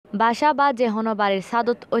বাসা বা যেহনো বাড়ির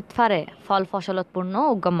সাদত ঐতফারে ফল ফসলত পূর্ণ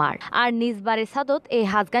উগ্গমার আর নিজ বাড়ির সাদত এই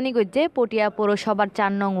হাজগানি গজ্জে পটিয়া পৌরসভার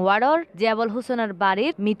 ৪ নং ওয়ার্ডর জিয়াবল হোসেনের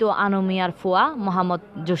বাড়ির মৃত আনমিয়ার ফুয়া মোহাম্মদ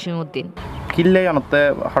জসিমউদ্দিন। কিল্লাই অনতে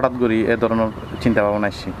হঠাৎ করে এ ধরনের চিন্তা ভাবনা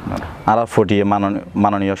আসছি আর ফটিয়ে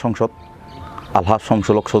মাননীয় সংসদ আলহাজ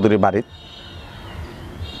শমসুলক চৌধুরীর বাড়িত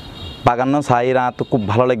বাগান চাইরা তো খুব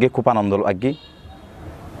ভালো লাগে, খুব আনন্দ লাগে।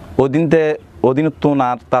 ওদিন তো না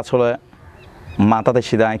তাছলে মাথাতে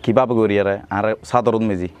সিধা কীভাবে গড়িয়ারে আর সাদরত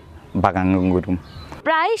মেজি বাগান গরুম।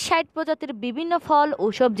 প্রায় ৬০ প্রজাতির বিভিন্ন ফল ও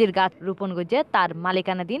সবজির গাছ রোপণ করছে তার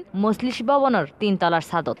মালিকানাধীন মজলিস ভবনের ৩ তলার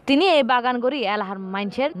ছাদত। তিনি এই বাগান গড়ি এলাহার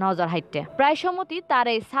মাইনসের নজর হাইটে প্রায় সম্মতি তার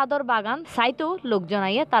এই ছাদর বাগান চাইতো লোকজন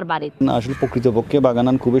আইয়ে তার বাড়িতে। আসলে প্রকৃতপক্ষে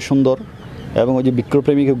বাগানান খুবই সুন্দর এবং ওই যে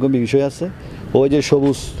বৃক্ষপ্রেমিক বিষয় আছে, ওই যে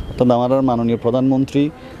সবুজ অর্থাৎ আমার মাননীয় প্রধানমন্ত্রী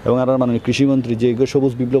এবং আর মাননীয় কৃষিমন্ত্রী যে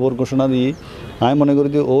সবুজ বিপ্লবর ঘোষণা দিয়ে আমি মনে করি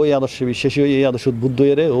যে ওই আদর্শে বিশ্বাসী হয়ে এই আদর্শ উদ্বুদ্ধ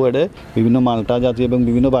হয়ে ও এটা বিভিন্ন মালটা জাতীয় এবং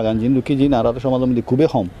বিভিন্ন বাগান জিন রুকি জিন আর সমাজের মধ্যে খুবই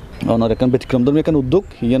কম। ওনার এখানে ব্যতিক্রম ধর্মী এখানে উদ্যোগ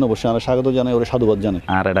হিয়ান অবশ্যই আমরা স্বাগত জানাই, ওরা সাধুবাদ জানাই।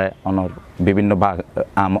 আর এটা অনর বিভিন্ন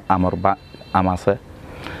আমর আম আছে,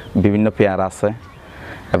 বিভিন্ন পেয়ারা আছে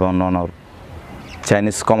এবং অনর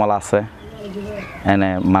চাইনিজ কমলা আছে, এনে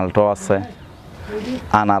মালটো আছে,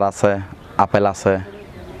 আনার আছে, আপেল আছে,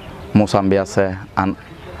 মোসাম্বি আছে,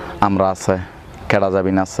 আমরা আছে,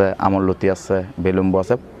 কেড়াজাবিন আছে, আমলতি আছে, বেলুম্বু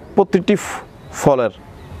আছে, প্রতিটি ফলের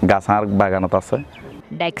গাছ আর বাগানত আছে।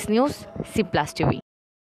 ডেক্স নিউজ, C+ টিভি।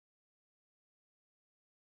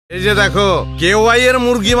 এই যে দেখো কেওয়াই এর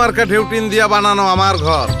মুরগি মার্কা ঢেউটিন দিয়া বানানো আমার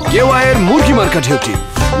ঘর। কেওয়াই এর মুরগি মার্কা ঢেউটিন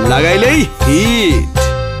লাগাইলেই হিট।